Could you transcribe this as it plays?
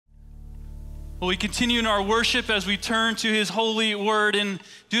Well, we continue in our worship as we turn to his holy word. In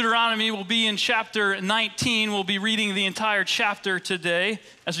Deuteronomy, we'll be in chapter 19. We'll be reading the entire chapter today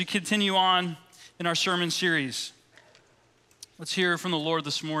as we continue on in our sermon series. Let's hear from the Lord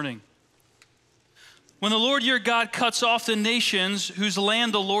this morning. When the Lord your God cuts off the nations whose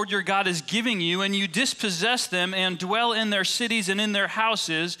land the Lord your God is giving you, and you dispossess them and dwell in their cities and in their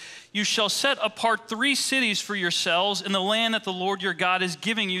houses, you shall set apart 3 cities for yourselves in the land that the Lord your God is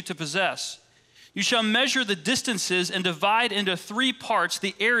giving you to possess. You shall measure the distances and divide into 3 parts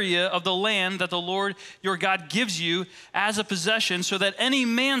the area of the land that the Lord your God gives you as a possession, so that any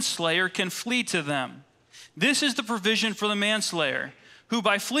manslayer can flee to them. This is the provision for the manslayer, who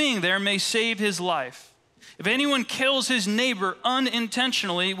by fleeing there may save his life. If anyone kills his neighbor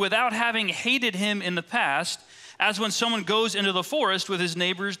unintentionally without having hated him in the past, as when someone goes into the forest with his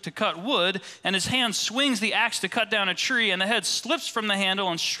neighbors to cut wood, and his hand swings the axe to cut down a tree, and the head slips from the handle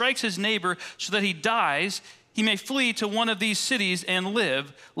and strikes his neighbor so that he dies, he may flee to one of these cities and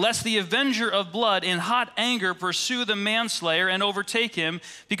live, lest the avenger of blood in hot anger pursue the manslayer and overtake him,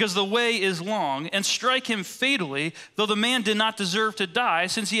 because the way is long, and strike him fatally, though the man did not deserve to die,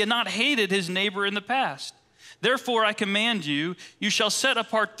 since he had not hated his neighbor in the past. Therefore I command you, you shall set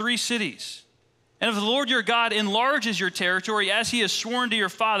apart 3 cities. And if the Lord your God enlarges your territory as he has sworn to your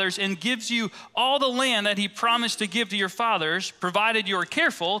fathers and gives you all the land that he promised to give to your fathers, provided you are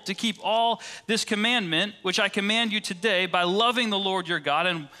careful to keep all this commandment, which I command you today, by loving the Lord your God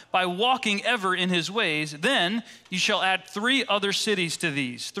and by walking ever in his ways, then you shall add 3 other cities to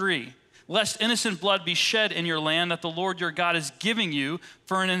these, 3, lest innocent blood be shed in your land that the Lord your God is giving you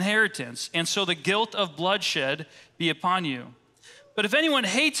for an inheritance, and so the guilt of bloodshed be upon you. But if anyone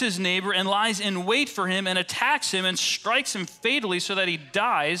hates his neighbor and lies in wait for him and attacks him and strikes him fatally so that he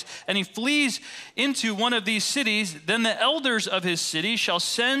dies, and he flees into one of these cities, then the elders of his city shall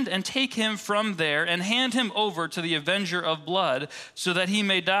send and take him from there and hand him over to the avenger of blood so that he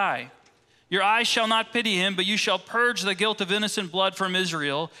may die. Your eyes shall not pity him, but you shall purge the guilt of innocent blood from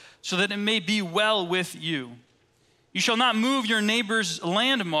Israel so that it may be well with you. You shall not move your neighbor's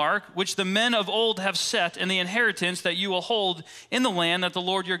landmark, which the men of old have set, in the inheritance that you will hold in the land that the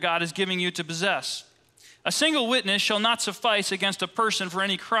Lord your God is giving you to possess. A single witness shall not suffice against a person for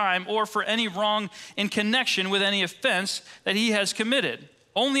any crime or for any wrong in connection with any offense that he has committed.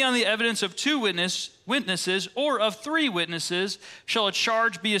 Only on the evidence of 2 witnesses or of 3 witnesses shall a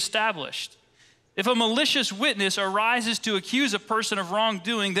charge be established. If a malicious witness arises to accuse a person of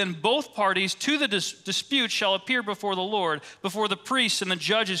wrongdoing, then both parties to the dispute shall appear before the Lord, before the priests and the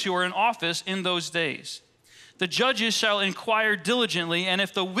judges who are in office in those days. The judges shall inquire diligently, and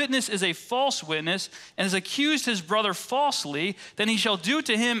if the witness is a false witness and has accused his brother falsely, then he shall do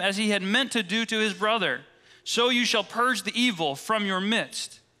to him as he had meant to do to his brother. So you shall purge the evil from your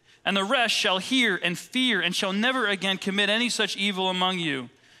midst. And the rest shall hear and fear and shall never again commit any such evil among you.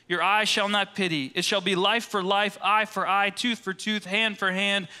 Your eye shall not pity. It shall be life for life, eye for eye, tooth for tooth, hand for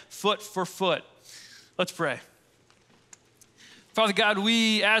hand, foot for foot. Let's pray. Father God,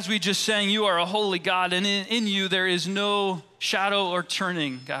 as we just sang, you are a holy God, and in you there is no shadow or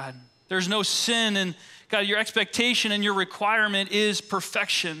turning, God. There's no sin, and God, your expectation and your requirement is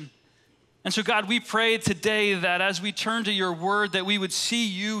perfection. And so God, we pray today that as we turn to your word, that we would see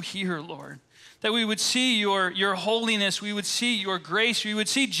you here, Lord. That we would see your holiness, we would see your grace, we would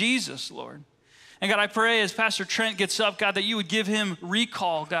see Jesus, Lord. And God, I pray as Pastor Trent gets up, God, that you would give him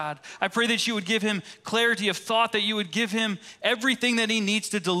recall, God. I pray that you would give him clarity of thought, that you would give him everything that he needs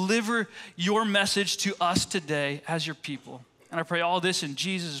to deliver your message to us today as your people. And I pray all this in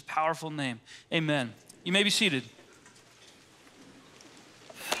Jesus' powerful name. Amen. You may be seated.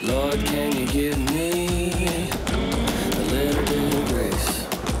 Lord, can you give me a little bit of grace?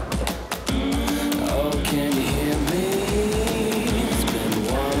 Oh, can you hear me? It's been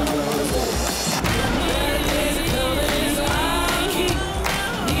one of those days. Better days are coming as I keep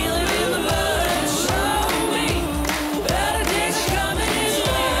kneeling in the mud and show me. Better days are coming as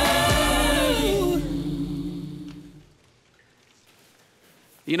well.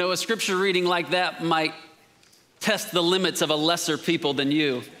 You know, a scripture reading like that might test the limits of a lesser people than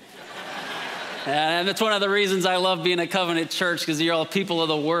you. And it's one of the reasons I love being a covenant church, because you're all people of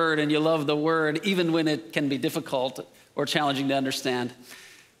the word and you love the word, even when it can be difficult or challenging to understand.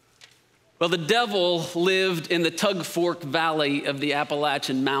 Well, the devil lived in the Tug Fork Valley of the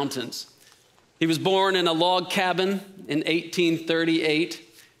Appalachian Mountains. He was born in a log cabin in 1838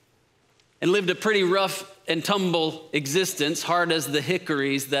 and lived a pretty rough and tumble existence, hard as the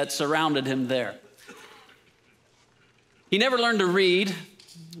hickories that surrounded him there. He never learned to read,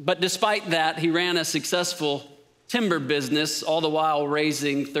 but despite that, he ran a successful timber business, all the while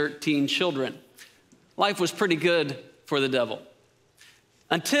raising 13 children. Life was pretty good for the devil.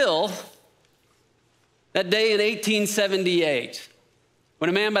 Until that day in 1878, when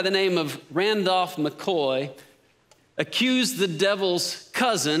a man by the name of Randolph McCoy accused the devil's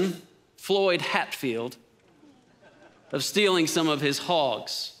cousin, Floyd Hatfield, of stealing some of his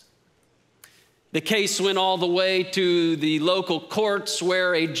hogs. The case went all the way to the local courts,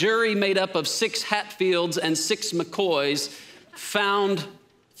 where a jury made up of 6 Hatfields and 6 McCoys found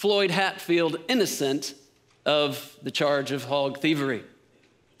Floyd Hatfield innocent of the charge of hog thievery.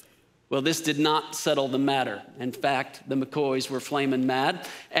 Well, this did not settle the matter. In fact, the McCoys were flaming mad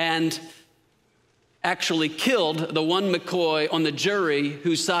and actually killed the one McCoy on the jury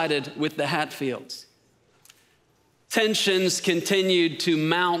who sided with the Hatfields. Tensions continued to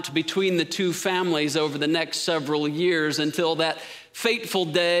mount between the two families over the next several years until that fateful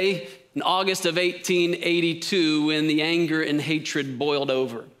day in August of 1882, when the anger and hatred boiled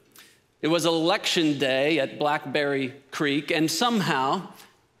over. It was election day at Blackberry Creek, and somehow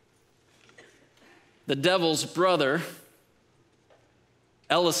the devil's brother,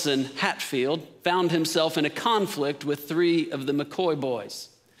 Ellison Hatfield, found himself in a conflict with 3 of the McCoy boys.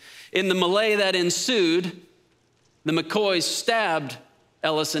 In the melee that ensued, the McCoys stabbed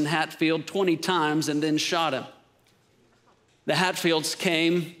Ellison Hatfield 20 times and then shot him. The Hatfields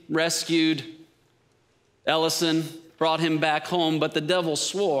came, rescued Ellison, brought him back home, but the devil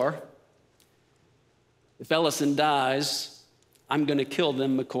swore, if Ellison dies, I'm going to kill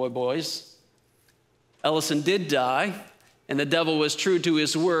them McCoy boys. Ellison did die, and the devil was true to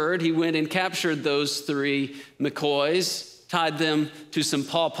his word. He went and captured those 3 McCoys, tied them to some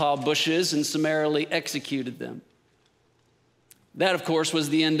pawpaw bushes, and summarily executed them. That, of course, was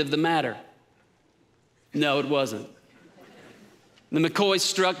the end of the matter. No, it wasn't. The McCoys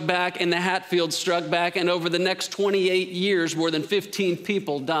struck back and the Hatfields struck back, and over the next 28 years, more than 15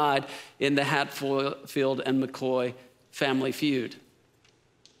 people died in the Hatfield and McCoy family feud.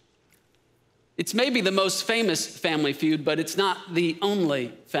 It's maybe the most famous family feud, but it's not the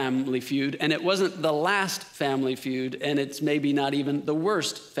only family feud, and it wasn't the last family feud, and it's maybe not even the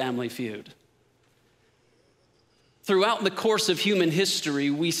worst family feud. Throughout the course of human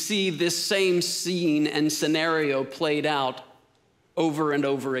history, we see this same scene and scenario played out over and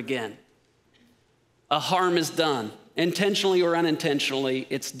over again. A harm is done. Intentionally or unintentionally,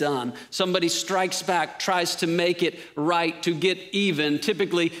 it's done. Somebody strikes back, tries to make it right, to get even,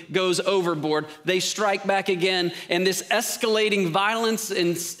 typically goes overboard. They strike back again, and this escalating violence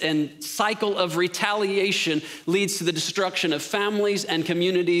and cycle of retaliation leads to the destruction of families and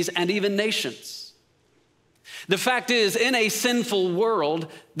communities and even nations. The fact is, in a sinful world,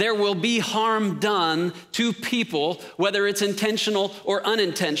 there will be harm done to people, whether it's intentional or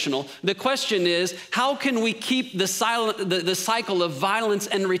unintentional. The question is, how can we keep the cycle of violence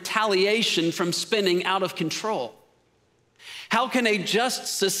and retaliation from spinning out of control? How can a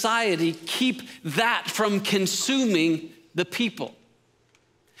just society keep that from consuming the people?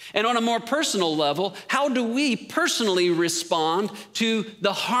 And on a more personal level, how do we personally respond to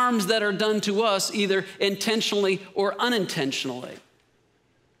the harms that are done to us, either intentionally or unintentionally?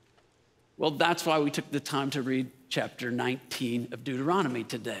 Well, that's why we took the time to read chapter 19 of Deuteronomy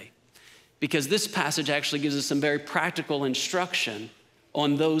today, because this passage actually gives us some very practical instruction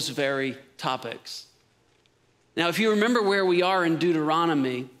on those very topics. Now, if you remember where we are in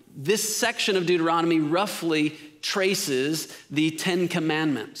Deuteronomy, this section of Deuteronomy roughly traces the 10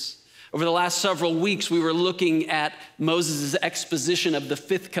 commandments. Over the last several weeks, we were looking at Moses' exposition of the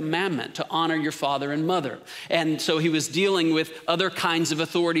 5th commandment, to honor your father and mother. And so he was dealing with other kinds of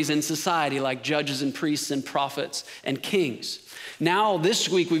authorities in society, like judges and priests and prophets and kings. Now, this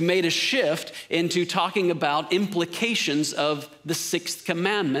week, we've made a shift into talking about implications of the 6th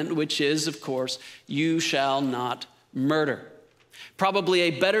commandment, which is, of course, you shall not murder. Probably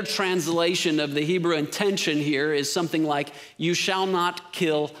a better translation of the Hebrew intention here is something like, you shall not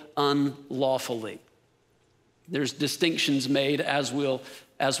kill unlawfully. There's distinctions made, as we'll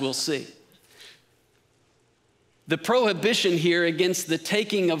see. The prohibition here against the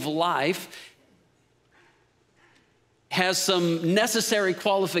taking of life has some necessary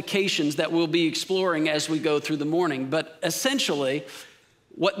qualifications that we'll be exploring as we go through the morning. But essentially,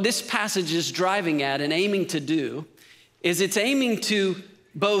 what this passage is driving at and aiming to do is it's aiming to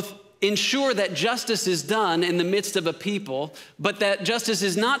both ensure that justice is done in the midst of a people, but that justice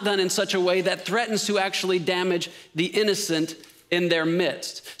is not done in such a way that threatens to actually damage the innocent in their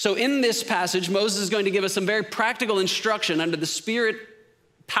midst. So in this passage, Moses is going to give us some very practical instruction under the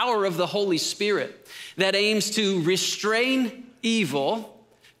power of the Holy Spirit that aims to restrain evil,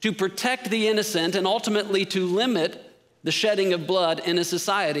 to protect the innocent, and ultimately to limit the shedding of blood in a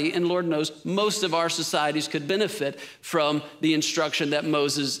society. And Lord knows most of our societies could benefit from the instruction that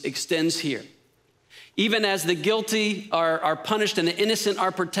Moses extends here. Even as the guilty are punished and the innocent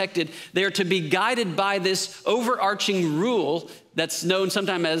are protected, they are to be guided by this overarching rule that's known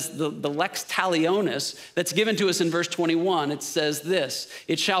sometimes as the lex talionis that's given to us in verse 21. It says this: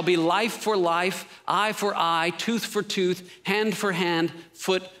 it shall be life for life, eye for eye, tooth for tooth, hand for hand,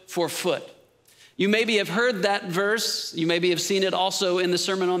 foot for foot. You maybe have heard that verse. You maybe have seen it also in the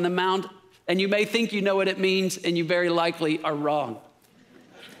Sermon on the Mount, and you may think you know what it means, and you very likely are wrong,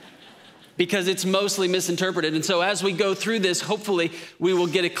 because it's mostly misinterpreted. And so as we go through this, hopefully we will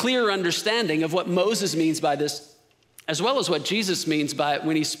get a clearer understanding of what Moses means by this, as well as what Jesus means by it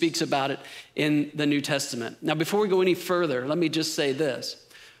when he speaks about it in the New Testament. Now, before we go any further, let me just say this.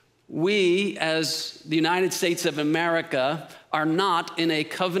 We, as the United States of America, are not in a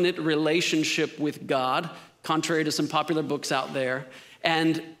covenant relationship with God, contrary to some popular books out there.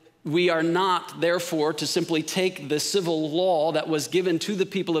 And we are not, therefore, to simply take the civil law that was given to the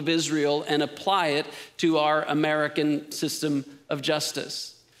people of Israel and apply it to our American system of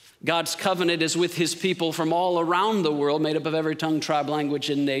justice. God's covenant is with his people from all around the world, made up of every tongue, tribe, language,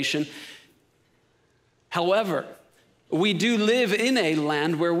 and nation. However, we do live in a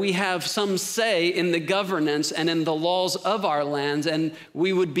land where we have some say in the governance and in the laws of our lands, and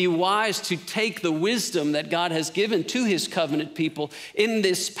we would be wise to take the wisdom that God has given to his covenant people in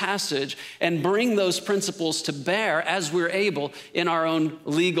this passage and bring those principles to bear as we're able in our own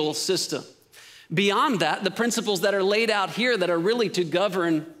legal system. Beyond that, the principles that are laid out here that are really to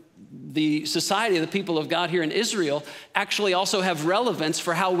govern the society of the people of God here in Israel actually also have relevance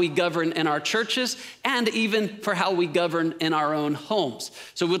for how we govern in our churches and even for how we govern in our own homes.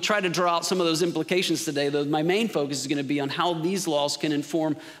 So we'll try to draw out some of those implications today, though my main focus is going to be on how these laws can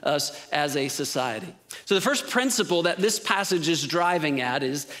inform us as a society. So the first principle that this passage is driving at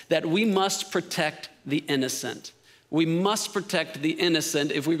is that we must protect the innocent. We must protect the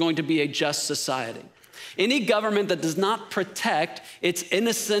innocent if we're going to be a just society. Any government that does not protect its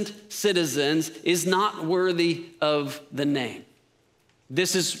innocent citizens is not worthy of the name.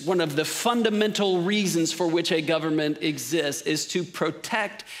 This is one of the fundamental reasons for which a government exists, is to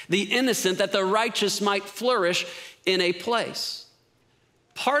protect the innocent, that the righteous might flourish in a place.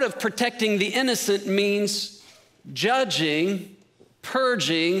 Part of protecting the innocent means judging,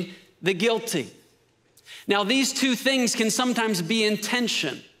 purging the guilty. Now, these two things can sometimes be in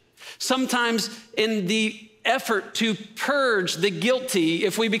tension. Sometimes in the effort to purge the guilty,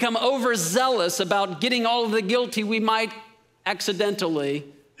 if we become overzealous about getting all of the guilty, we might accidentally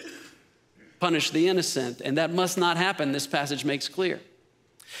punish the innocent, and that must not happen, this passage makes clear.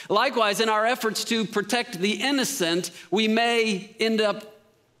 Likewise, in our efforts to protect the innocent, we may end up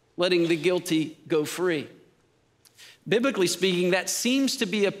letting the guilty go free. Biblically speaking, that seems to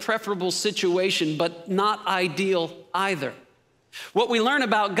be a preferable situation, but not ideal either. What we learn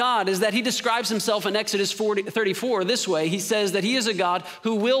about God is that he describes himself in Exodus 34 this way. He says that he is a God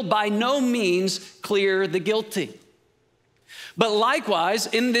who will by no means clear the guilty. But likewise,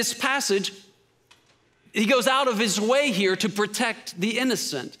 in this passage, he goes out of his way here to protect the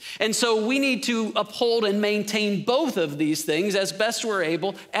innocent. And so we need to uphold and maintain both of these things as best we're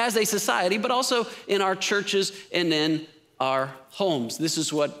able as a society, but also in our churches and in our homes. This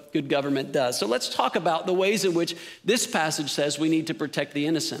is what good government does. So let's talk about the ways in which this passage says we need to protect the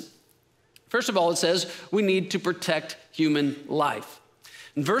innocent. First of all, it says we need to protect human life.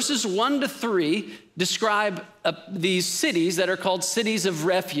 And verses 1-3 describe these cities that are called cities of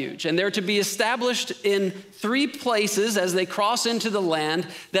refuge. And they're to be established in 3 places as they cross into the land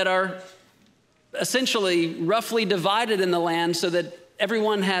that are essentially roughly divided in the land so that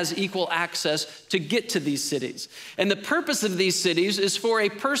everyone has equal access to get to these cities. And the purpose of these cities is for a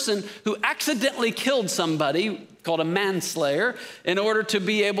person who accidentally killed somebody, called a manslayer, in order to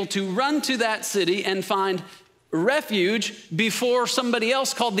be able to run to that city and find refuge before somebody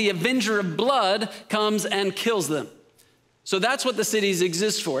else called the Avenger of Blood comes and kills them. So that's what the cities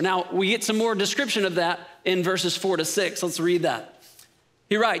exist for. Now, we get some more description of that in verses 4-6. Let's read that.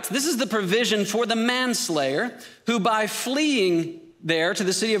 He writes, "This is the provision for the manslayer who by fleeing there to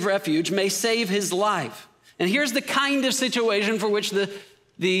the city of refuge may save his life." And here's the kind of situation for which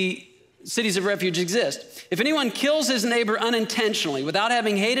the cities of refuge exist. "If anyone kills his neighbor unintentionally without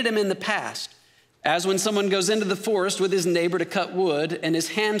having hated him in the past, as when someone goes into the forest with his neighbor to cut wood, and his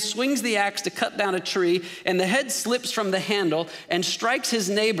hand swings the axe to cut down a tree, and the head slips from the handle and strikes his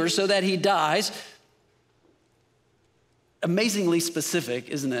neighbor so that he dies." Amazingly specific,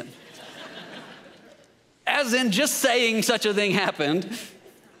 isn't it? As in just saying such a thing happened.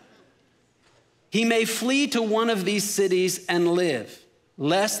 he may flee to one of these cities and live,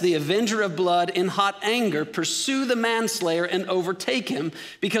 lest the avenger of blood in hot anger pursue the manslayer and overtake him,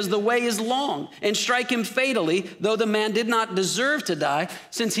 because the way is long, and strike him fatally, though the man did not deserve to die,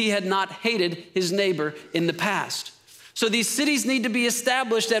 since he had not hated his neighbor in the past. So these cities need to be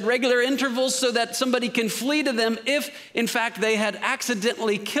established at regular intervals so that somebody can flee to them if, in fact, they had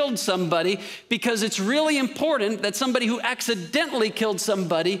accidentally killed somebody, because it's really important that somebody who accidentally killed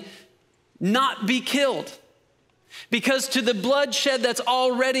somebody not be killed. Because to the bloodshed that's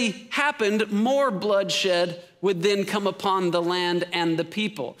already happened, more bloodshed would then come upon the land and the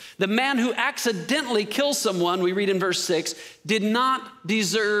people. The man who accidentally kills someone, we read in verse 6, did not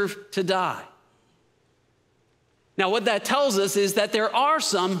deserve to die. Now, what that tells us is that there are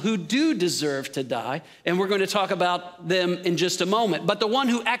some who do deserve to die, and we're going to talk about them in just a moment. But the one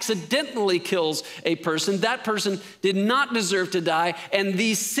who accidentally kills a person, that person did not deserve to die, and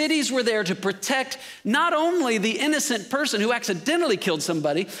these cities were there to protect not only the innocent person who accidentally killed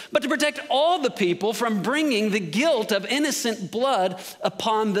somebody, but to protect all the people from bringing the guilt of innocent blood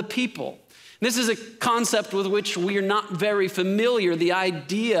upon the people. This is a concept with which we are not very familiar, the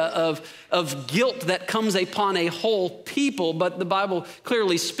idea of guilt that comes upon a whole people, but the Bible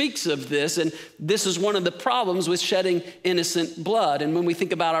clearly speaks of this, and this is one of the problems with shedding innocent blood. And when we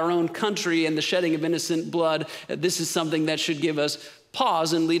think about our own country and the shedding of innocent blood, this is something that should give us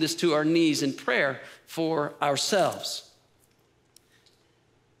pause and lead us to our knees in prayer for ourselves.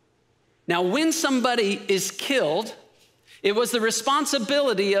 Now, when somebody is killed, it was the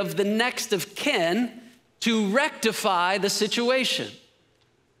responsibility of the next of kin to rectify the situation.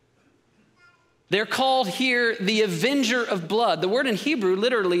 They're called here the avenger of blood. The word in Hebrew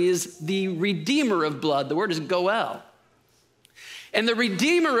literally is the redeemer of blood. The word is goel. And the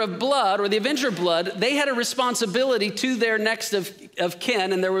redeemer of blood, or the avenger of blood, they had a responsibility to their next of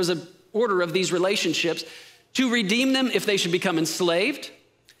kin, and there was an order of these relationships, to redeem them if they should become enslaved,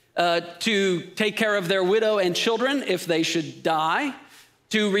 to take care of their widow and children if they should die,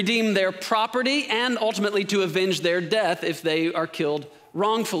 to redeem their property, and ultimately to avenge their death if they are killed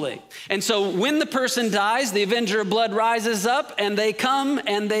wrongfully. And so when the person dies, the avenger of blood rises up, and they come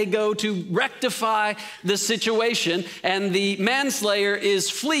and they go to rectify the situation, and the manslayer is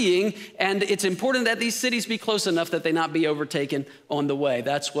fleeing, and it's important that these cities be close enough that they not be overtaken on the way.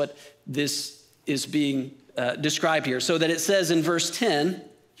 That's what this is being described here. So that it says in verse 10,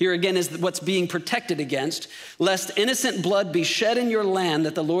 here again is what's being protected against, lest innocent blood be shed in your land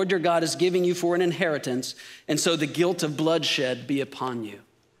that the Lord your God is giving you for an inheritance, and so the guilt of bloodshed be upon you.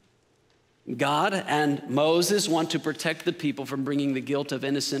 God and Moses want to protect the people from bringing the guilt of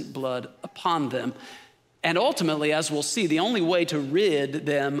innocent blood upon them. And ultimately, as we'll see, the only way to rid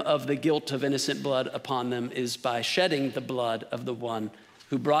them of the guilt of innocent blood upon them is by shedding the blood of the one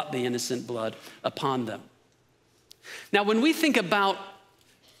who brought the innocent blood upon them. Now, when we think about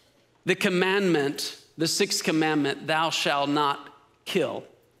the commandment, the sixth commandment, thou shalt not kill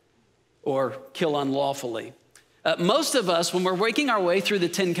or kill unlawfully. Most of us, when we're working our way through the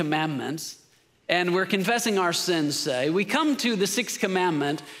 10 commandments and we're confessing our sins, say, we come to the sixth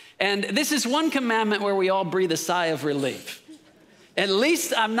commandment, and this is one commandment where we all breathe a sigh of relief. At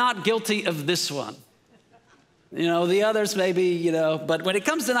least I'm not guilty of this one. You know, the others maybe, you know, but when it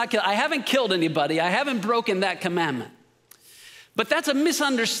comes to not kill, I haven't killed anybody. I haven't broken that commandment. But that's a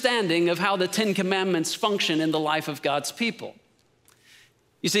misunderstanding of how the 10 commandments function in the life of God's people.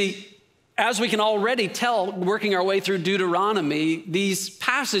 You see, as we can already tell, working our way through Deuteronomy, these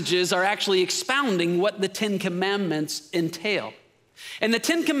passages are actually expounding what the 10 commandments entail. And the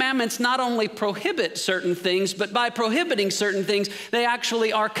 10 commandments not only prohibit certain things, but by prohibiting certain things, they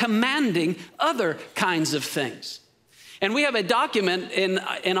actually are commanding other kinds of things. And we have a document in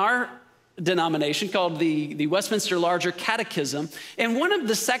our denomination called the Westminster Larger Catechism. And one of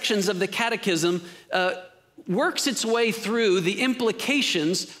the sections of the catechism works its way through the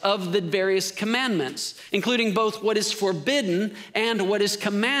implications of the various commandments, including both what is forbidden and what is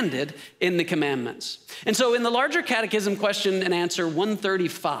commanded in the commandments. And so in the Larger Catechism, question and answer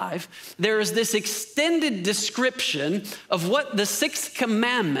 135, there is this extended description of what the sixth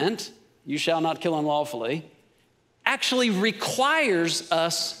commandment, you shall not kill unlawfully, actually requires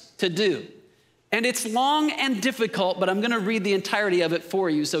us to do. And it's long and difficult, but I'm going to read the entirety of it for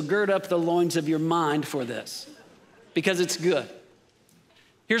you, so gird up the loins of your mind for this, because it's good.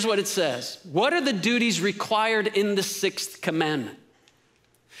 Here's what it says. What are the duties required in the sixth commandment?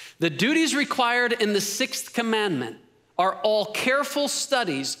 The duties required in the sixth commandment are all careful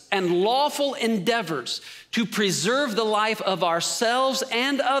studies and lawful endeavors to preserve the life of ourselves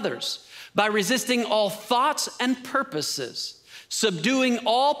and others by resisting all thoughts and purposes, subduing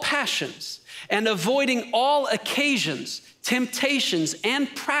all passions and avoiding all occasions, temptations,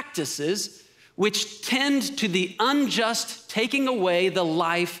 and practices which tend to the unjust taking away the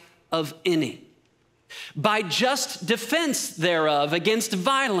life of any. By just defense thereof against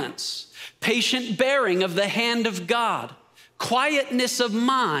violence, patient bearing of the hand of God, quietness of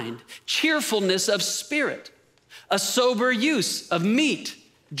mind, cheerfulness of spirit, a sober use of meat,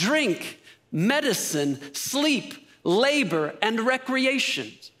 drink, medicine, sleep, labor, and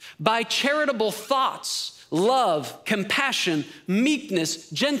recreation, by charitable thoughts, love, compassion, meekness,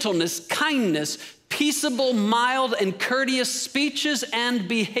 gentleness, kindness, peaceable, mild, and courteous speeches and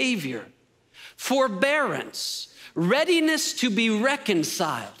behavior, forbearance, readiness to be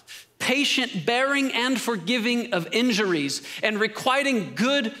reconciled, patient bearing and forgiving of injuries, and requiting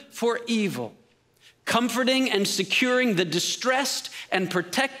good for evil, comforting and securing the distressed, and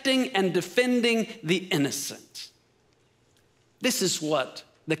protecting and defending the innocent. This is what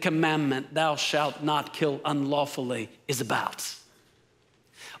the commandment, thou shalt not kill unlawfully, is about.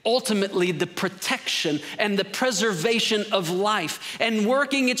 Ultimately, the protection and the preservation of life, and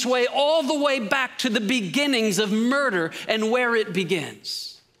working its way all the way back to the beginnings of murder and where it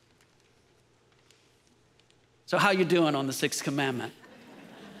begins. So how you doing on the sixth commandment?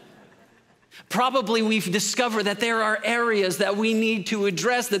 Probably we've discovered that there are areas that we need to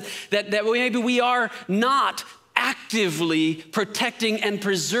address, that maybe we are not actively protecting and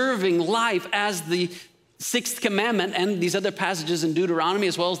preserving life as the sixth commandment and these other passages in Deuteronomy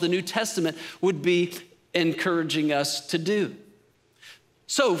as well as the New Testament would be encouraging us to do.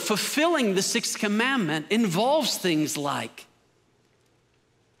 So fulfilling the sixth commandment involves things like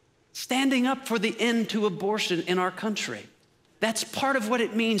standing up for the end to abortion in our country. That's part of what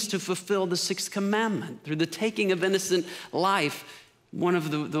it means to fulfill the sixth commandment through the taking of innocent life, one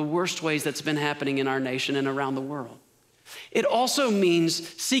of the worst ways that's been happening in our nation and around the world. It also means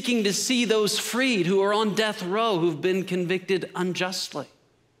seeking to see those freed who are on death row, who've been convicted unjustly.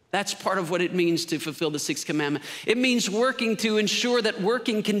 That's part of what it means to fulfill the sixth commandment. It means working to ensure that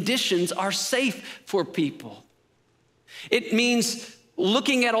working conditions are safe for people. It means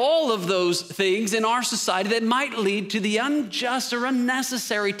looking at all of those things in our society that might lead to the unjust or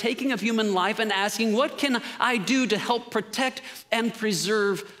unnecessary taking of human life and asking, what can I do to help protect and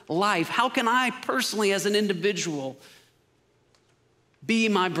preserve life? How can I personally, as an individual, be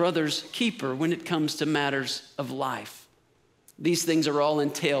my brother's keeper when it comes to matters of life? These things are all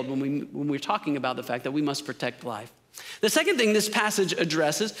entailed when we're talking about the fact that we must protect life. The second thing this passage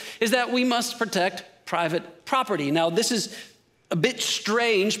addresses is that we must protect private property. Now, this is a bit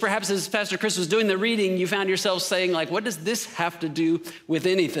strange. Perhaps as Pastor Chris was doing the reading, you found yourself saying, like, what does this have to do with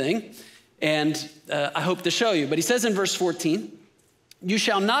anything? And I hope to show you. But he says in verse 14, you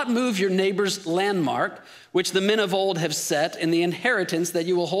shall not move your neighbor's landmark, which the men of old have set in the inheritance that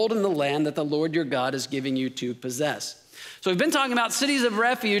you will hold in the land that the Lord your God is giving you to possess. So we've been talking about cities of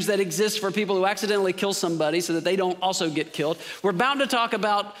refuge that exist for people who accidentally kill somebody so that they don't also get killed. We're bound to talk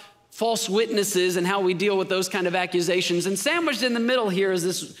about false witnesses and how we deal with those kind of accusations. And sandwiched in the middle here is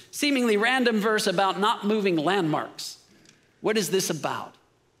this seemingly random verse about not moving landmarks. What is this about?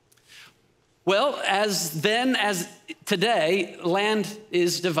 Well, as today, land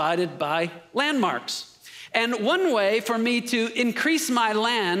is divided by landmarks. And one way for me to increase my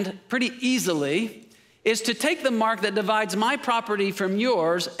land pretty easily is to take the mark that divides my property from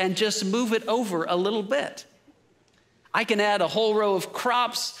yours and just move it over a little bit. I can add a whole row of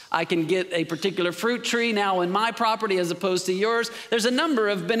crops. I can get a particular fruit tree now in my property as opposed to yours. There's a number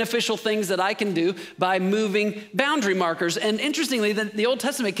of beneficial things that I can do by moving boundary markers. And interestingly, the Old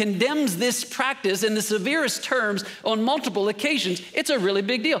Testament condemns this practice in the severest terms on multiple occasions. It's a really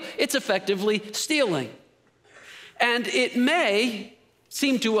big deal. It's effectively stealing. And it may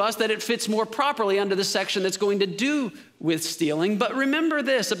seem to us that it fits more properly under the section that's going to do with stealing. But remember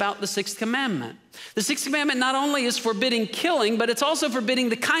this about the sixth commandment. The sixth commandment not only is forbidding killing, but it's also forbidding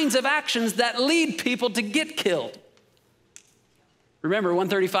the kinds of actions that lead people to get killed. Remember,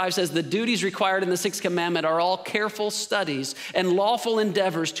 135 says the duties required in the sixth commandment are all careful studies and lawful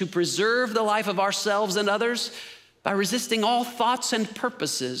endeavors to preserve the life of ourselves and others by resisting all thoughts and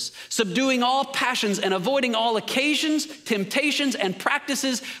purposes, subduing all passions, and avoiding all occasions, temptations, and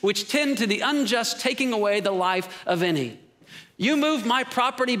practices which tend to the unjust taking away the life of any. You moved my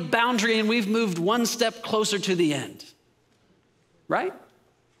property boundary and we've moved one step closer to the end, right?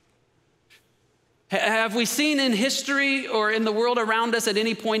 Have we seen in history or in the world around us at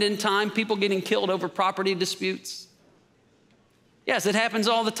any point in time people getting killed over property disputes? Yes, it happens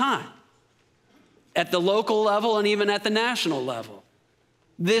all the time. At the local level and even at the national level.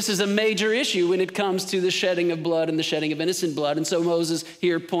 This is a major issue when it comes to the shedding of blood and the shedding of innocent blood. And so Moses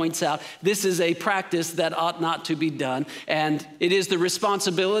here points out this is a practice that ought not to be done. And it is the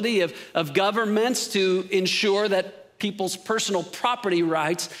responsibility of governments to ensure that people's personal property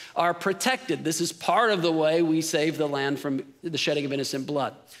rights are protected. This is part of the way we save the land from the shedding of innocent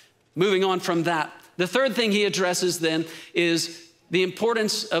blood. Moving on from that, the third thing he addresses then is the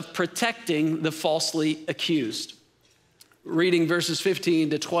importance of protecting the falsely accused. Reading verses 15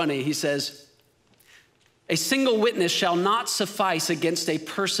 to 20, he says, "A single witness shall not suffice against a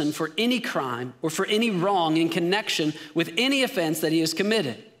person for any crime or for any wrong in connection with any offense that he has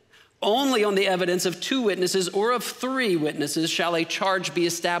committed. Only on the evidence of 2 witnesses or of 3 witnesses shall a charge be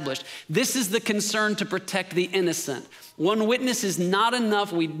established." This is the concern to protect the innocent. 1 witness is not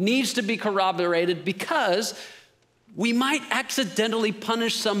enough. It needs to be corroborated because we might accidentally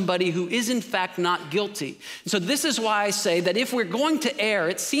punish somebody who is in fact not guilty. So this is why I say that if we're going to err,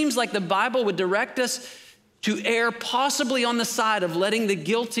 it seems like the Bible would direct us to err possibly on the side of letting the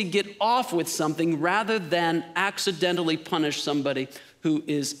guilty get off with something rather than accidentally punish somebody who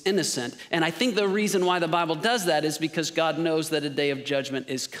is innocent. And I think the reason why the Bible does that is because God knows that a day of judgment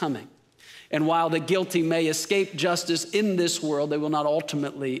is coming. And while the guilty may escape justice in this world, they will not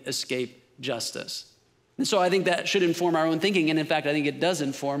ultimately escape justice. And so I think that should inform our own thinking. And in fact, I think it does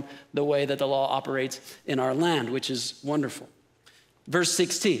inform the way that the law operates in our land, which is wonderful. Verse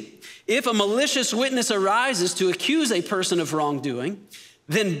 16, "If a malicious witness arises to accuse a person of wrongdoing,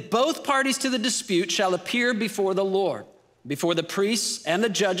 then both parties to the dispute shall appear before the Lord, before the priests and the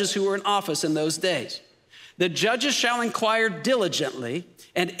judges who were in office in those days. The judges shall inquire diligently,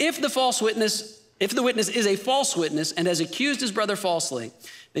 and if the witness is a false witness and has accused his brother falsely,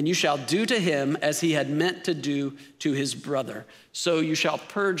 then you shall do to him as he had meant to do to his brother. So you shall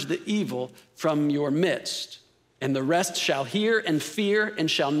purge the evil from your midst, and the rest shall hear and fear and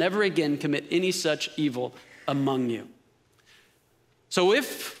shall never again commit any such evil among you." So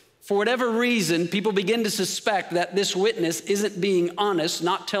if, for whatever reason, people begin to suspect that this witness isn't being honest,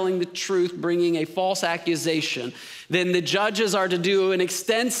 not telling the truth, bringing a false accusation, then the judges are to do an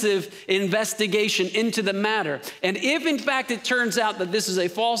extensive investigation into the matter. And if, in fact, it turns out that this is a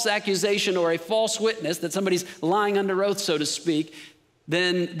false accusation or a false witness, that somebody's lying under oath, so to speak,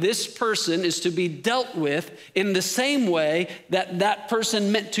 then this person is to be dealt with in the same way that that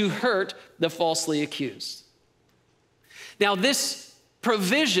person meant to hurt the falsely accused. Now, this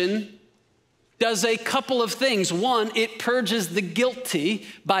provision does a couple of things. One, it purges the guilty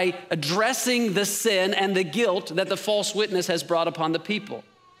by addressing the sin and the guilt that the false witness has brought upon the people.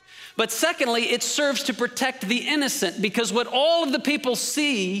 But secondly, it serves to protect the innocent, because what all of the people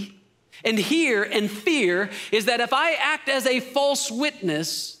see and hear and fear is that if I act as a false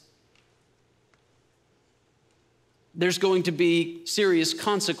witness, there's going to be serious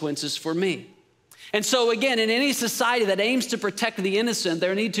consequences for me. And so again, in any society that aims to protect the innocent,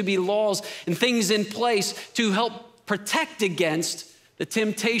 there need to be laws and things in place to help protect against the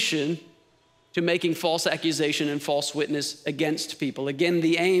temptation to making false accusation and false witness against people. Again,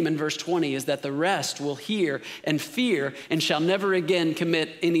 the aim in verse 20 is that the rest will hear and fear and shall never again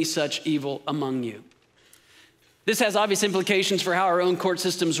commit any such evil among you. This has obvious implications for how our own court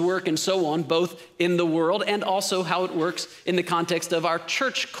systems work and so on, both in the world and also how it works in the context of our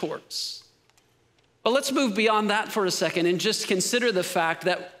church courts. But let's move beyond that for a second and just consider the fact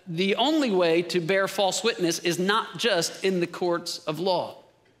that the only way to bear false witness is not just in the courts of law.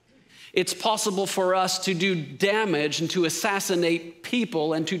 It's possible for us to do damage and to assassinate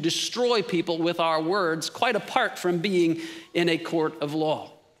people and to destroy people with our words, quite apart from being in a court of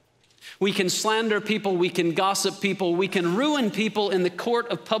law. We can slander people, we can gossip people, we can ruin people in the court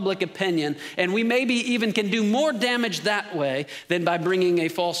of public opinion, and we maybe even can do more damage that way than by bringing a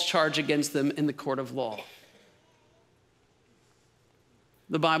false charge against them in the court of law.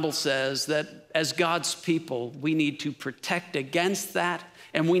 The Bible says that as God's people, we need to protect against that,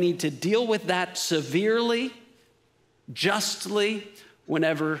 and we need to deal with that severely, justly,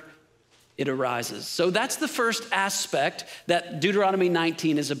 whenever it arises. So that's the first aspect that Deuteronomy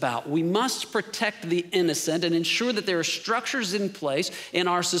 19 is about. We must protect the innocent and ensure that there are structures in place in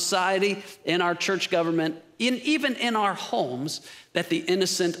our society, in our church government, even in our homes, that the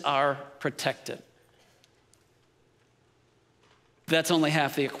innocent are protected. That's only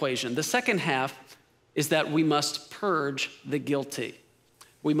half the equation. The second half is that we must purge the guilty.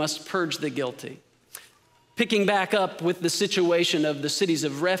 We must purge the guilty. Picking back up with the situation of the cities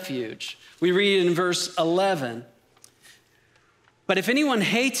of refuge, we read in verse 11, "But if anyone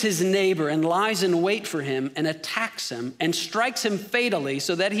hates his neighbor and lies in wait for him and attacks him and strikes him fatally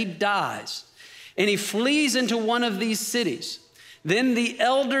so that he dies, and he flees into one of these cities, Then the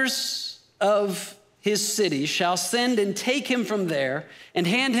elders of his city shall send and take him from there and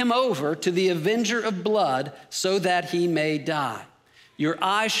hand him over to the avenger of blood so that he may die. Your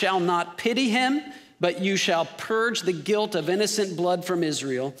eye shall not pity him, but you shall purge the guilt of innocent blood from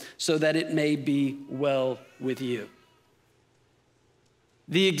Israel so that it may be well with you.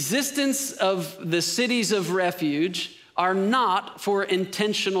 The existence of the cities of refuge are not for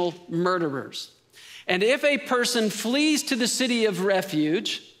intentional murderers. And if a person flees to the city of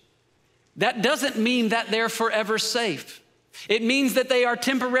refuge, that doesn't mean that they're forever safe. It means that they are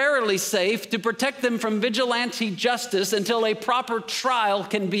temporarily safe to protect them from vigilante justice until a proper trial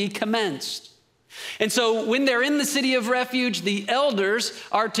can be commenced. And so when they're in the city of refuge, the elders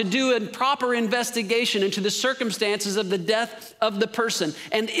are to do a proper investigation into the circumstances of the death of the person.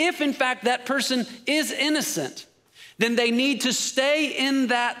 And if in fact that person is innocent, then they need to stay in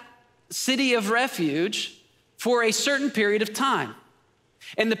that city of refuge for a certain period of time.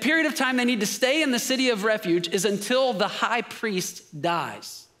 And the period of time they need to stay in the city of refuge is until the high priest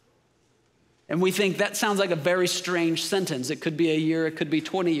dies. And we think that sounds like a very strange sentence. It could be a year, it could be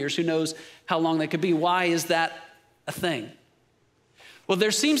 20 years. Who knows how long that could be? Why is that a thing? Well,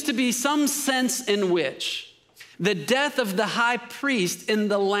 there seems to be some sense in which the death of the high priest in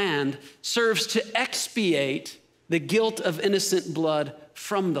the land serves to expiate the guilt of innocent blood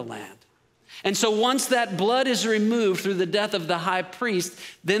from the land. And so once that blood is removed through the death of the high priest,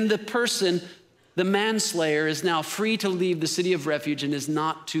 then the person, the manslayer, is now free to leave the city of refuge and is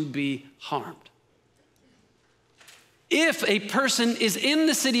not to be harmed. If a person is in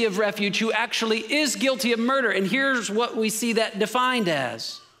the city of refuge who actually is guilty of murder, and here's what we see that defined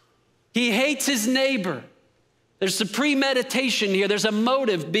as. He hates his neighbor. There's some premeditation here. There's a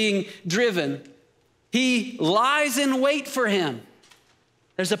motive being driven. He lies in wait for him.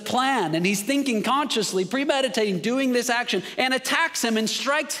 There's a plan, and he's thinking consciously, premeditating, doing this action, and attacks him and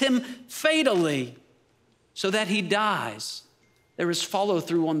strikes him fatally so that he dies. There is follow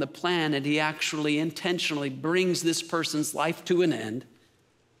through on the plan, and he actually intentionally brings this person's life to an end.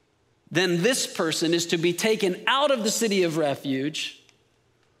 Then this person is to be taken out of the city of refuge,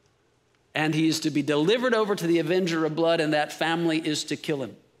 and he is to be delivered over to the avenger of blood, and that family is to kill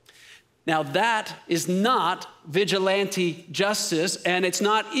him. Now that is not vigilante justice, and it's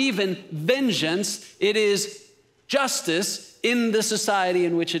not even vengeance. It is justice in the society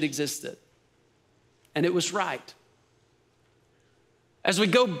in which it existed. And it was right. As we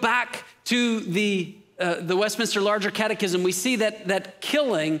go back to the Westminster Larger Catechism, we see that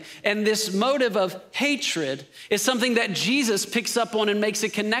killing and this motive of hatred is something that Jesus picks up on and makes a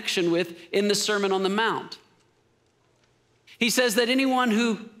connection with in the Sermon on the Mount. He says that anyone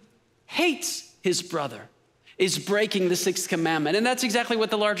who hates his brother is breaking the sixth commandment. And that's exactly what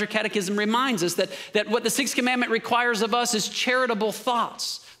the Larger Catechism reminds us, that what the sixth commandment requires of us is charitable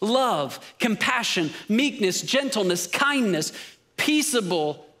thoughts, love, compassion, meekness, gentleness, kindness,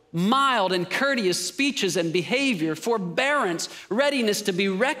 peaceable, mild and courteous speeches and behavior, forbearance, readiness to be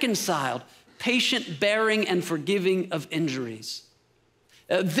reconciled, patient bearing and forgiving of injuries.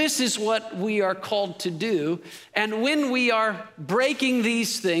 This is what we are called to do. And when we are breaking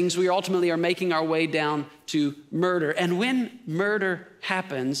these things, we ultimately are making our way down to murder. And when murder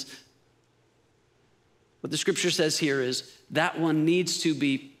happens, what the scripture says here is that one needs to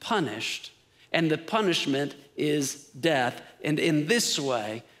be punished, and the punishment is death. And in this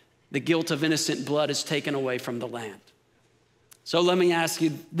way, the guilt of innocent blood is taken away from the land. So let me ask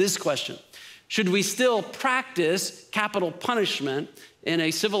you this question. Should we still practice capital punishment in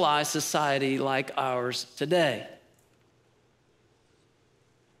a civilized society like ours today?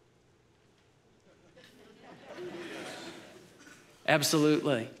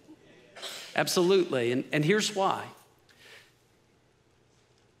 Absolutely. Absolutely. And here's why.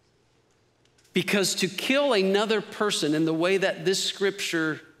 Because to kill another person in the way that this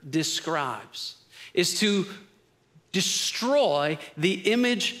scripture describes is to destroy the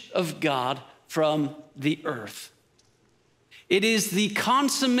image of God from the earth. It is the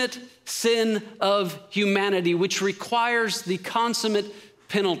consummate sin of humanity, which requires the consummate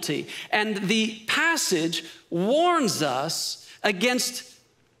penalty. And the passage warns us against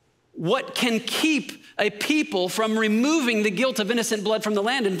what can keep a people from removing the guilt of innocent blood from the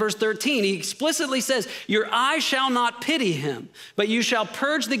land. In verse 13, he explicitly says, your eye shall not pity him, but you shall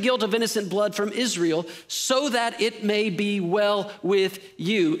purge the guilt of innocent blood from Israel so that it may be well with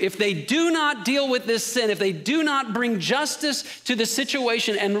you. If they do not deal with this sin, if they do not bring justice to the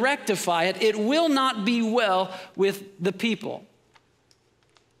situation and rectify it, it will not be well with the people.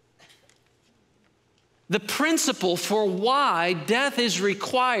 the principle for why death is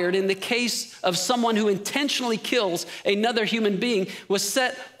required in the case of someone who intentionally kills another human being was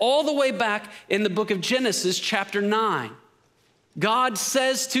set all the way back in the book of Genesis, chapter 9. God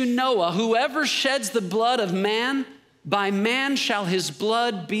says to Noah, "Whoever sheds the blood of man, by man shall his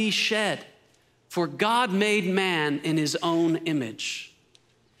blood be shed. For God made man in his own image."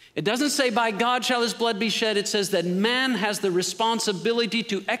 It doesn't say by God shall his blood be shed. It says that man has the responsibility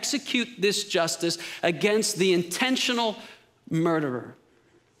to execute this justice against the intentional murderer.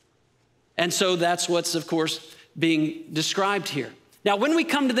 And so that's what's, of course, being described here. Now, when we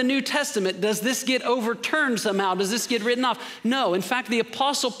come to the New Testament, does this get overturned somehow? Does this get written off? No. In fact, the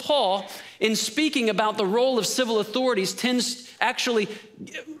Apostle Paul, in speaking about the role of civil authorities, actually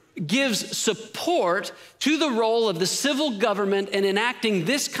gives support to the role of the civil government in enacting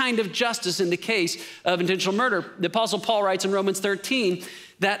this kind of justice in the case of intentional murder. The Apostle Paul writes in Romans 13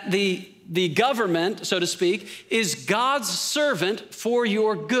 that the government, so to speak, is God's servant for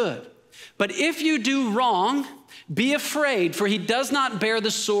your good. But if you do wrong, be afraid, for he does not bear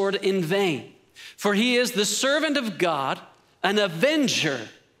the sword in vain. For he is the servant of God, an avenger.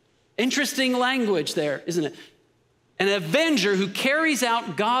 Interesting language there, isn't it? An avenger who carries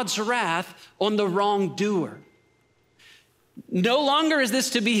out God's wrath on the wrongdoer. No longer is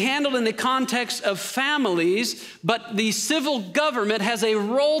this to be handled in the context of families, but the civil government has a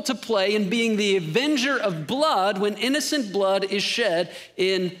role to play in being the avenger of blood when innocent blood is shed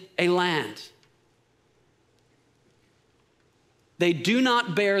in a land. They do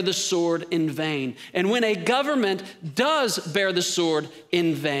not bear the sword in vain. And when a government does bear the sword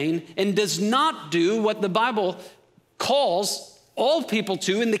in vain and does not do what the Bible calls all people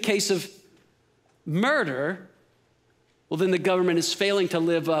to in the case of murder, well, then the government is failing to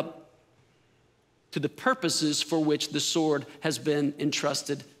live up to the purposes for which the sword has been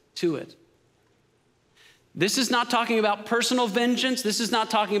entrusted to it. This is not talking about personal vengeance. This is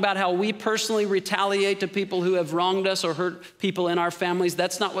not talking about how we personally retaliate to people who have wronged us or hurt people in our families.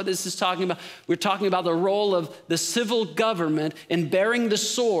 That's not what this is talking about. We're talking about the role of the civil government in bearing the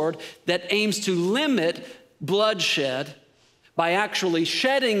sword that aims to limit bloodshed by actually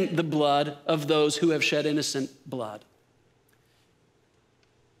shedding the blood of those who have shed innocent blood.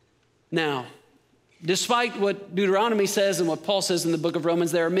 Now, despite what Deuteronomy says and what Paul says in the book of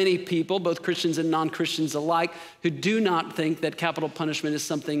Romans, there are many people, both Christians and non-Christians alike, who do not think that capital punishment is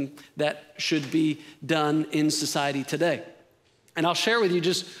something that should be done in society today. And I'll share with you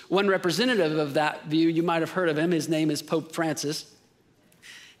just one representative of that view. You might have heard of him. His name is Pope Francis.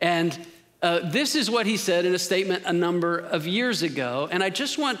 And this is what he said in a statement a number of years ago. And I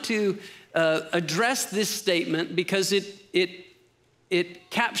just want to address this statement because it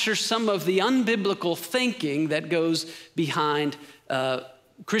captures some of the unbiblical thinking that goes behind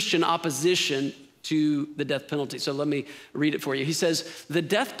Christian opposition to the death penalty. So let me read it for you. He says, "The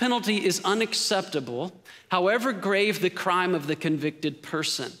death penalty is unacceptable, however grave the crime of the convicted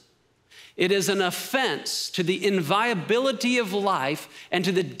person. It is an offense to the inviolability of life and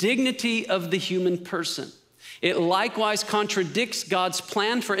to the dignity of the human person. It likewise contradicts God's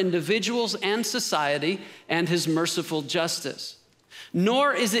plan for individuals and society and his merciful justice.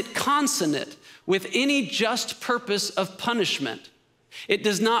 Nor is it consonant with any just purpose of punishment. It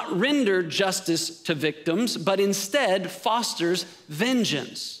does not render justice to victims, but instead fosters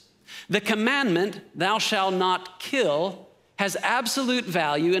vengeance. The commandment, 'Thou shalt not kill,' has absolute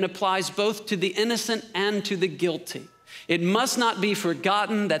value and applies both to the innocent and to the guilty. It must not be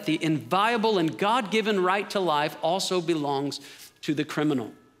forgotten that the inviolable and God-given right to life also belongs to the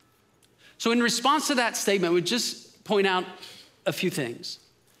criminal." So in response to that statement, we just point out a few things.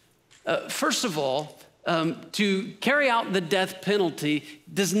 First of all, to carry out the death penalty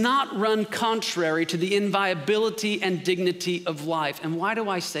does not run contrary to the inviolability and dignity of life. And why do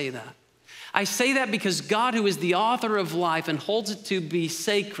I say that? I say that because God, who is the author of life and holds it to be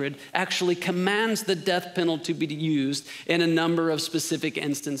sacred, actually commands the death penalty to be used in a number of specific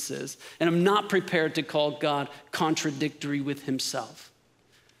instances. And I'm not prepared to call God contradictory with himself.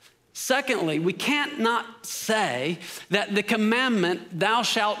 Secondly, we can't not say that the commandment, "Thou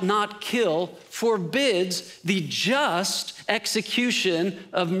shalt not kill," forbids the just execution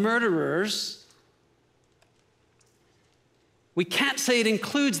of murderers. We can't say it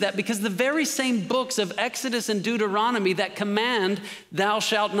includes that because the very same books of Exodus and Deuteronomy that command "Thou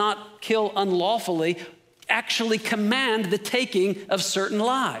shalt not kill unlawfully" actually command the taking of certain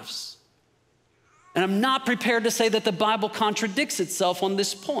lives. And I'm not prepared to say that the Bible contradicts itself on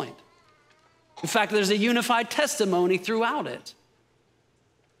this point. In fact, there's a unified testimony throughout it.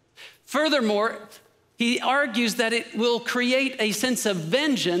 Furthermore, he argues that it will create a sense of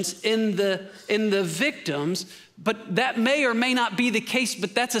vengeance in the victims, but that may or may not be the case,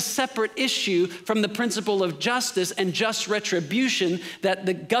 but that's a separate issue from the principle of justice and just retribution that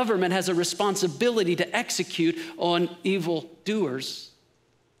the government has a responsibility to execute on evildoers.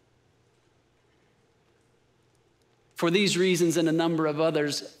 For these reasons and a number of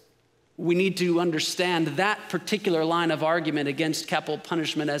others, we need to understand that particular line of argument against capital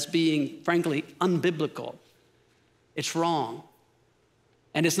punishment as being, frankly, unbiblical. It's wrong.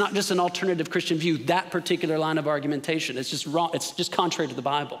 And it's not just an alternative Christian view, that particular line of argumentation. It's just wrong. It's just contrary to the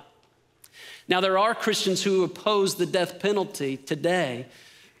Bible. Now, there are Christians who oppose the death penalty today.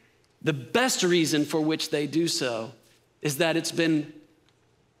 The best reason for which they do so is that it's been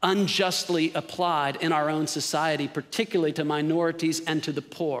unjustly applied in our own society, particularly to minorities and to the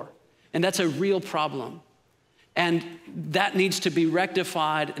poor. And that's a real problem. And that needs to be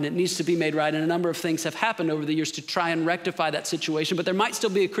rectified, and it needs to be made right. And a number of things have happened over the years to try and rectify that situation. But there might still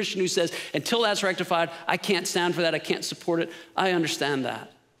be a Christian who says, until that's rectified, I can't stand for that, I can't support it. I understand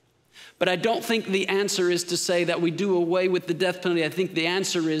that. But I don't think the answer is to say that we do away with the death penalty. I think the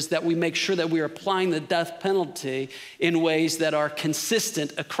answer is that we make sure that we are applying the death penalty in ways that are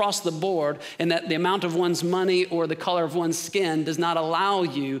consistent across the board, and that the amount of one's money or the color of one's skin does not allow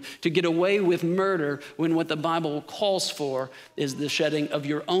you to get away with murder when what the Bible calls for is the shedding of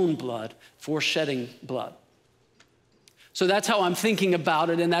your own blood for shedding blood. So that's how I'm thinking about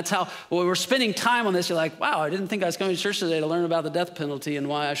it, and that's how, when we're spending time on this, you're like, wow, I didn't think I was coming to church today to learn about the death penalty and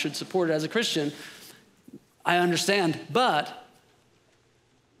why I should support it as a Christian. I understand, but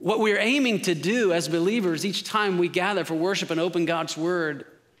what we're aiming to do as believers each time we gather for worship and open God's word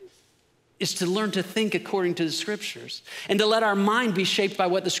is to learn to think according to the scriptures and to let our mind be shaped by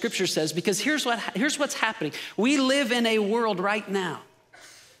what the scripture says, because here's what's happening. We live in a world right now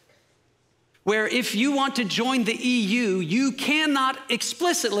where if you want to join the EU, you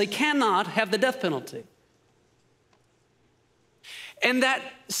explicitly cannot have the death penalty. And that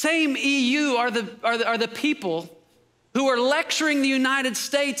same EU are the people who are lecturing the United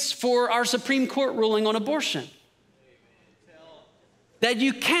States for our Supreme Court ruling on abortion. That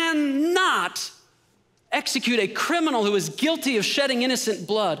you cannot execute a criminal who is guilty of shedding innocent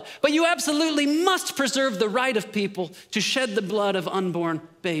blood, but you absolutely must preserve the right of people to shed the blood of unborn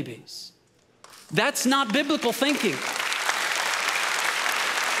babies. That's not biblical thinking.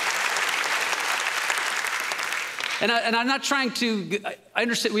 And I'm not trying to, I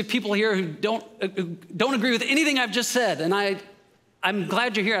understand we have people here who don't agree with anything I've just said, and I'm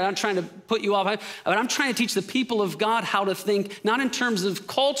glad you're here. I'm not trying to put you off, but I'm trying to teach the people of God how to think, not in terms of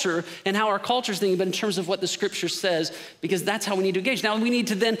culture and how our culture's thinking, but in terms of what the scripture says, because that's how we need to engage. Now, we need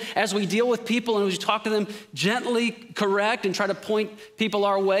to then, as we deal with people and as we talk to them, gently correct and try to point people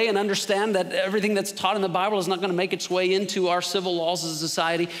our way and understand that everything that's taught in the Bible is not going to make its way into our civil laws as a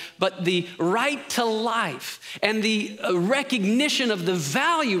society, but the right to life and the recognition of the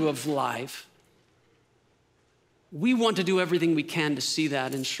value of life, we want to do everything we can to see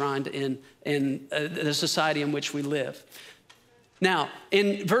that enshrined in the society in which we live. Now,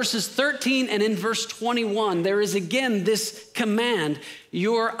 in verses 13 and in verse 21, there is again this command,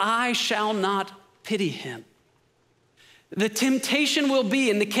 your eye shall not pity him. The temptation will be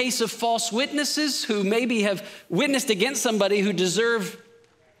in the case of false witnesses who maybe have witnessed against somebody who deserved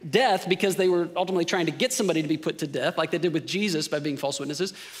death because they were ultimately trying to get somebody to be put to death, like they did with Jesus by being false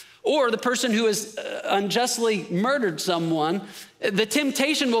witnesses, or the person who has unjustly murdered someone. The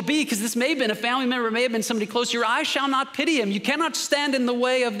temptation will be, because this may have been a family member, may have been somebody close, your eye shall not pity him. You cannot stand in the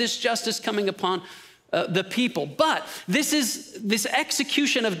way of this justice coming upon the people. But this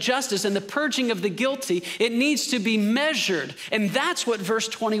execution of justice and the purging of the guilty, it needs to be measured. And that's what verse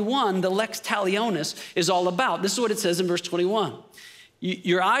 21, the lex talionis, is all about. This is what it says in verse 21.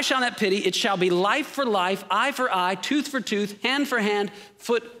 Your eye shall not pity, it shall be life for life, eye for eye, tooth for tooth, hand for hand,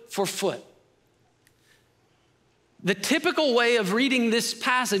 foot for foot. The typical way of reading this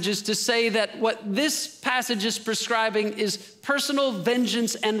passage is to say that what this passage is prescribing is personal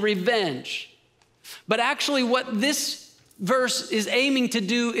vengeance and revenge. But actually what this verse is aiming to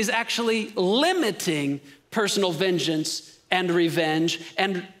do is actually limiting personal vengeance and revenge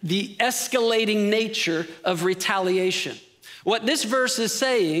and the escalating nature of retaliation. What this verse is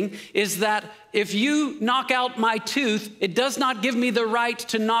saying is that if you knock out my tooth, it does not give me the right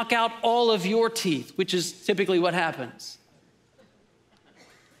to knock out all of your teeth, which is typically what happens.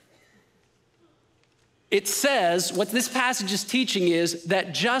 It says, what this passage is teaching is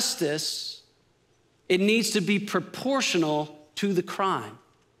that justice, it needs to be proportional to the crime.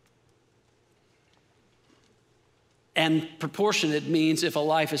 And proportionate means if a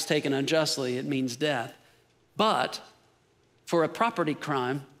life is taken unjustly, it means death. But for a property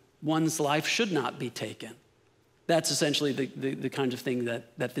crime, one's life should not be taken. That's essentially the kind of thing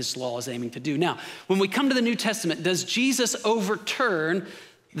that this law is aiming to do. Now, when we come to the New Testament, does Jesus overturn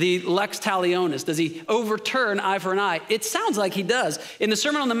the lex talionis? Does he overturn eye for an eye? It sounds like he does. In the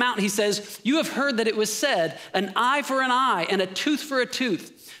Sermon on the Mount, he says, "You have heard that it was said, an eye for an eye and a tooth for a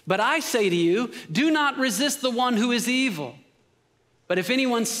tooth. But I say to you, do not resist the one who is evil. But if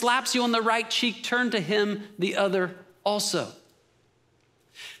anyone slaps you on the right cheek, turn to him the other also."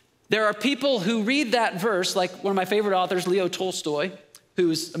 There are people who read that verse, like one of my favorite authors, Leo Tolstoy,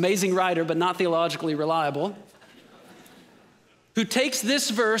 who's an amazing writer but not theologically reliable, who takes this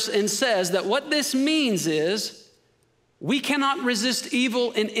verse and says that what this means is we cannot resist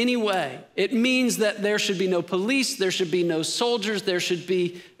evil in any way. It means that there should be no police, there should be no soldiers, there should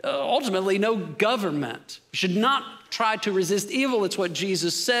be ultimately no government. We should not try to resist evil. It's what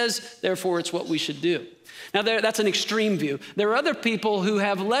Jesus says, therefore it's what we should do. Now that's an extreme view. There are other people who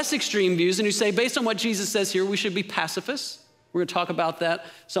have less extreme views and who say, based on what Jesus says here, we should be pacifists. We're going to talk about that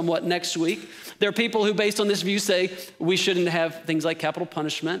somewhat next week. There are people who, based on this view, say we shouldn't have things like capital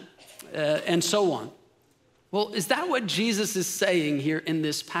punishment and so on. Well, is that what Jesus is saying here in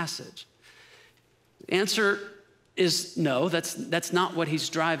this passage? The answer is no, that's not what he's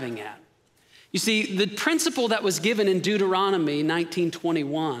driving at. You see, the principle that was given in Deuteronomy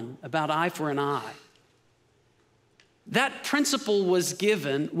 19:21 about eye for an eye, that principle was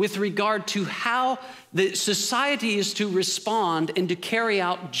given with regard to how the society is to respond and to carry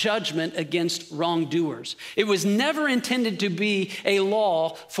out judgment against wrongdoers. It was never intended to be a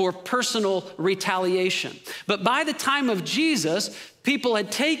law for personal retaliation. But by the time of Jesus, people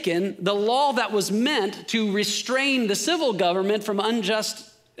had taken the law that was meant to restrain the civil government from unjust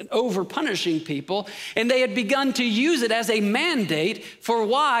and over punishing people, and they had begun to use it as a mandate for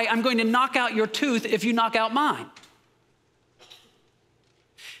why I'm going to knock out your tooth if you knock out mine.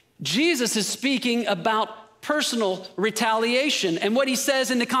 Jesus is speaking about personal retaliation. And what he says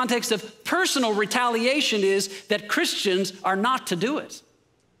in the context of personal retaliation is that Christians are not to do it.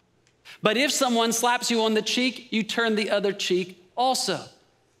 But if someone slaps you on the cheek, you turn the other cheek also.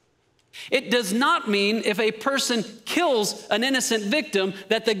 It does not mean if a person kills an innocent victim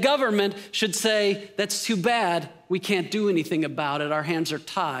that the government should say, that's too bad, we can't do anything about it, our hands are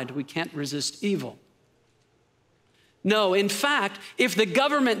tied, we can't resist evil. No, in fact, if the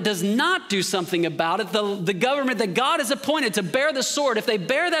government does not do something about it, the government that God has appointed to bear the sword, if they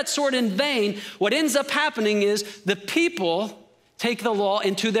bear that sword in vain, what ends up happening is the people take the law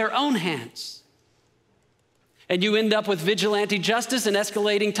into their own hands. And you end up with vigilante justice and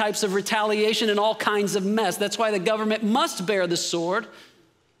escalating types of retaliation and all kinds of mess. That's why the government must bear the sword,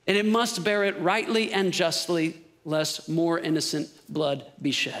 and it must bear it rightly and justly, lest more innocent blood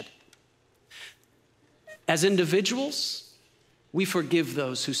be shed. As individuals, we forgive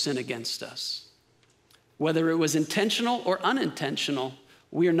those who sin against us. Whether it was intentional or unintentional,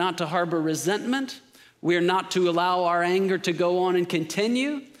 we are not to harbor resentment. We are not to allow our anger to go on and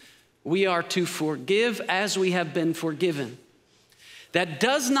continue. We are to forgive as we have been forgiven. That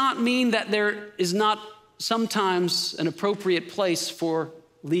does not mean that there is not sometimes an appropriate place for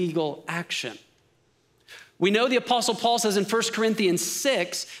legal action. We know the Apostle Paul says in 1 Corinthians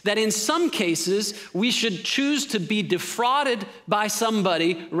 6 that in some cases we should choose to be defrauded by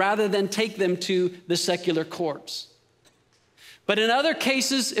somebody rather than take them to the secular courts. But in other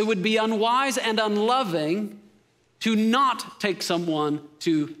cases, it would be unwise and unloving to not take someone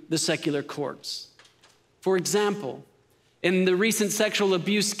to the secular courts. For example, in the recent sexual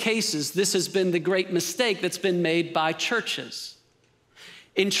abuse cases, this has been the great mistake that's been made by churches.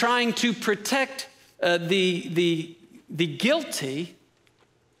 In trying to protect the guilty,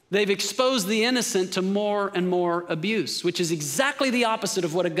 they've exposed the innocent to more and more abuse, which is exactly the opposite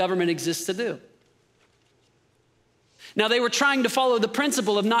of what a government exists to do. Now, they were trying to follow the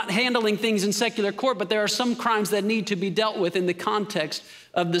principle of not handling things in secular court, but there are some crimes that need to be dealt with in the context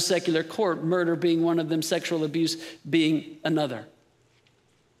of the secular court, murder being one of them, sexual abuse being another.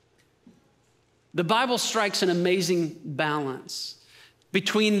 The Bible strikes an amazing balance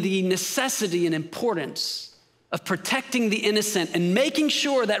between the necessity and importance of protecting the innocent and making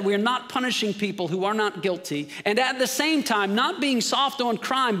sure that we're not punishing people who are not guilty, and at the same time not being soft on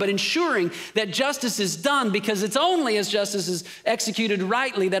crime, but ensuring that justice is done, because it's only as justice is executed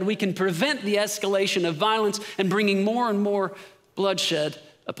rightly that we can prevent the escalation of violence and bringing more and more bloodshed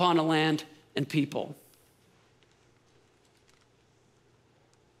upon a land and people.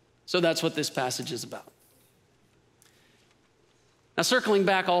 So that's what this passage is about. Now, circling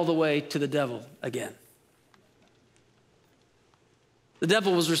back all the way to the devil again. The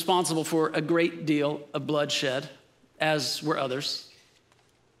devil was responsible for a great deal of bloodshed, as were others.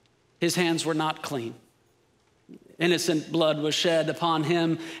 His hands were not clean. Innocent blood was shed upon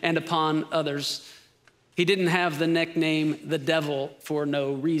him and upon others. He didn't have the nickname the devil for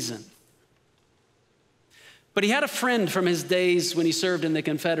no reason. But he had a friend from his days when he served in the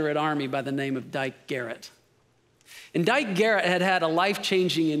Confederate Army by the name of Dyke Garrett. And Dyke Garrett had had a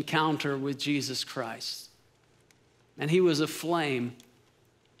life-changing encounter with Jesus Christ. And he was aflame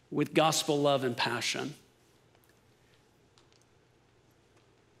with gospel love and passion.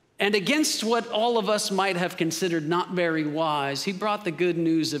 And against what all of us might have considered not very wise, he brought the good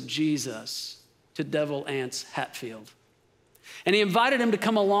news of Jesus to Devil Anse Hatfield. And he invited him to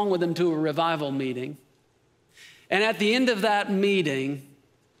come along with him to a revival meeting. And at the end of that meeting,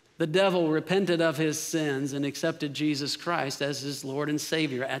 the devil repented of his sins and accepted Jesus Christ as his Lord and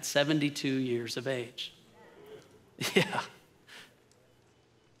Savior at 72 years of age. Yeah.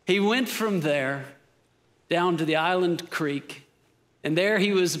 He went from there down to the Island Creek, and there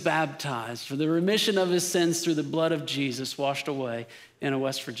he was baptized for the remission of his sins through the blood of Jesus washed away in a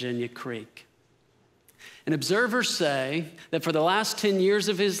West Virginia creek. And observers say that for the last 10 years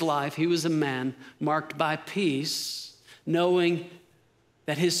of his life, he was a man marked by peace, knowing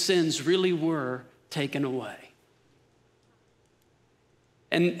that his sins really were taken away.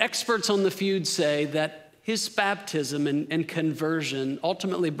 And experts on the feud say that his baptism and conversion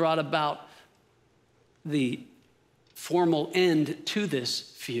ultimately brought about the formal end to this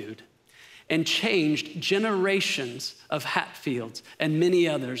feud and changed generations of Hatfields and many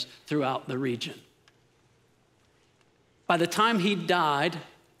others throughout the region. By the time he died,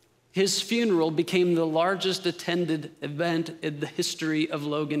 his funeral became the largest attended event in the history of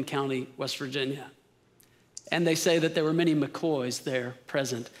Logan County, West Virginia. And they say that there were many McCoys there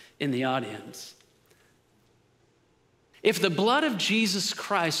present in the audience. If the blood of Jesus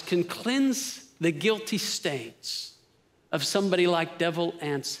Christ can cleanse the guilty stains of somebody like Devil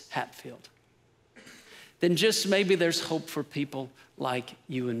Anse Hatfield, then just maybe there's hope for people like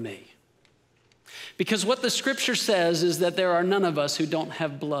you and me. Because what the scripture says is that there are none of us who don't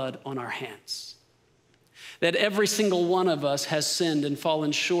have blood on our hands. That every single one of us has sinned and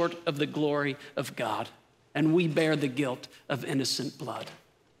fallen short of the glory of God, and we bear the guilt of innocent blood.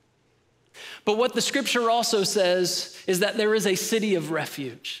 But what the scripture also says is that there is a city of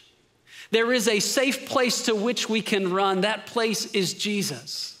refuge. There is a safe place to which we can run. That place is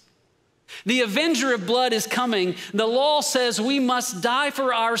Jesus. The avenger of blood is coming. The law says we must die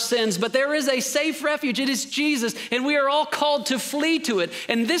for our sins, but there is a safe refuge. It is Jesus, and we are all called to flee to it.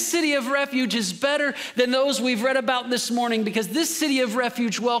 And this city of refuge is better than those we've read about this morning, because this city of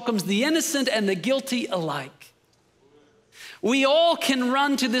refuge welcomes the innocent and the guilty alike. We all can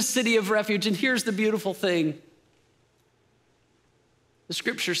run to this city of refuge, and here's the beautiful thing. The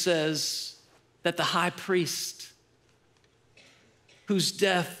scripture says that the high priest, whose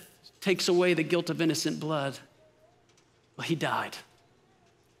death takes away the guilt of innocent blood, well, he died.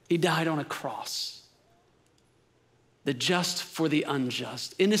 He died on a cross. The just for the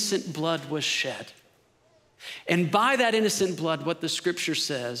unjust. Innocent blood was shed. And by that innocent blood, what the scripture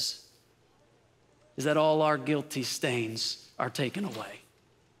says is that all our guilty stains are taken away.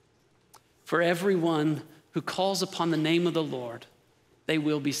 For everyone who calls upon the name of the Lord, they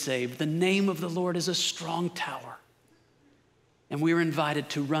will be saved. The name of the Lord is a strong tower, and we are invited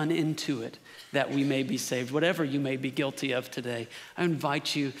to run into it that we may be saved. Whatever you may be guilty of today, I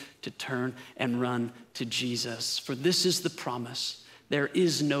invite you to turn and run to Jesus. For this is the promise. There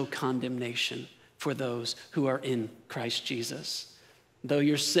is no condemnation for those who are in Christ Jesus. Though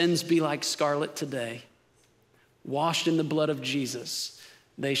your sins be like scarlet today, washed in the blood of Jesus,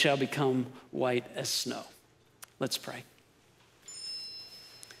 they shall become white as snow. Let's pray.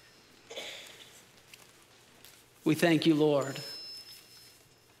 We thank you, Lord,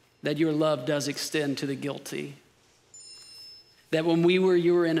 that your love does extend to the guilty. That when we were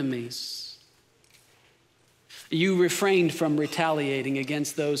your enemies, you refrained from retaliating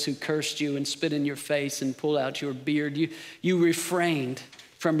against those who cursed you and spit in your face and pulled out your beard. You refrained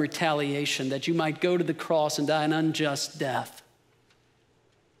from retaliation, that you might go to the cross and die an unjust death,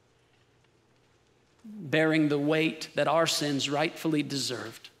 bearing the weight that our sins rightfully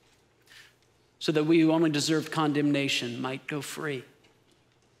deserved, so that we who only deserved condemnation might go free,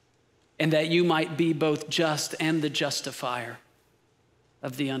 and that you might be both just and the justifier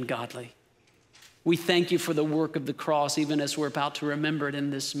of the ungodly. We thank you for the work of the cross, even as we're about to remember it in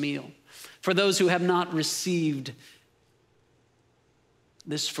this meal. For those who have not received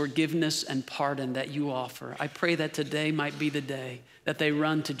this forgiveness and pardon that you offer, I pray that today might be the day that they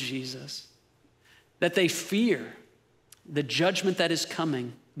run to Jesus, that they fear the judgment that is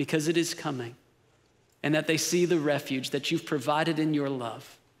coming, because it is coming, and that they see the refuge that you've provided in your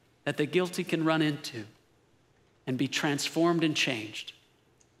love, that the guilty can run into and be transformed and changed.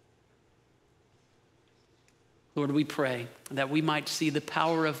 Lord, we pray that we might see the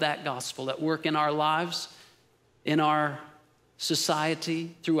power of that gospel at work in our lives, in our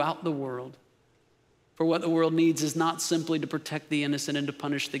society, throughout the world. For what the world needs is not simply to protect the innocent and to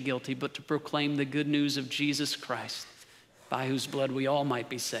punish the guilty, but to proclaim the good news of Jesus Christ, by whose blood we all might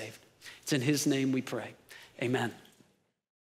be saved. It's in his name we pray. Amen.